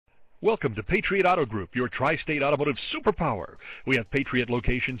Welcome to Patriot Auto Group, your tri-state automotive superpower. We have Patriot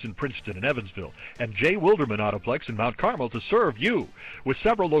locations in Princeton and Evansville, and J. Wilderman Autoplex in Mount Carmel to serve you. With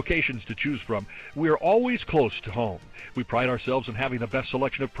several locations to choose from, we are always close to home. We pride ourselves in having the best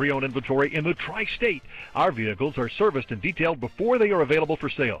selection of pre-owned inventory in the tri-state. Our vehicles are serviced and detailed before they are available for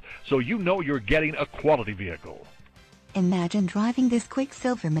sale, so you know you're getting a quality vehicle. Imagine driving this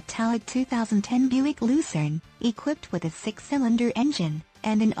quicksilver metallic 2010 Buick Lucerne, equipped with a 6-cylinder engine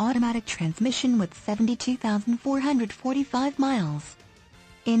and an automatic transmission with 72,445 miles.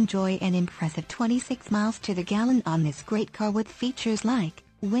 Enjoy an impressive 26 miles to the gallon on this great car with features like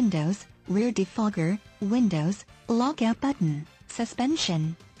windows, rear defogger, windows, lockout button,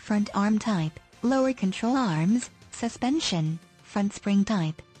 suspension, front arm type, lower control arms, suspension, front spring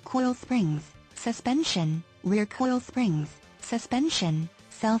type, coil springs, suspension, rear coil springs, suspension,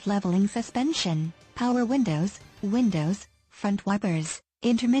 self-leveling suspension, power windows, front wipers,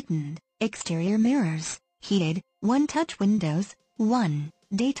 intermittent, exterior mirrors, heated, one-touch windows,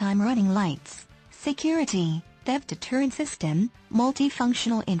 daytime running lights, security, theft deterrent system,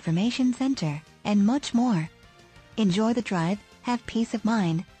 multifunctional information center, and much more. Enjoy the drive, have peace of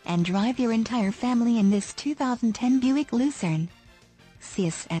mind, and drive your entire family in this 2010 Buick Lucerne. See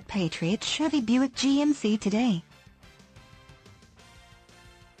us at Patriot Chevy Buick GMC today.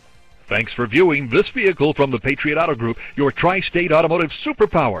 Thanks for viewing this vehicle from the Patriot Auto Group, your tri-state automotive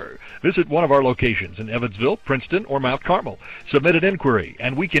superpower. Visit one of our locations in Evansville, Princeton, or Mount Carmel. Submit an inquiry,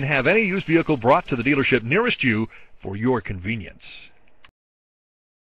 and we can have any used vehicle brought to the dealership nearest you for your convenience.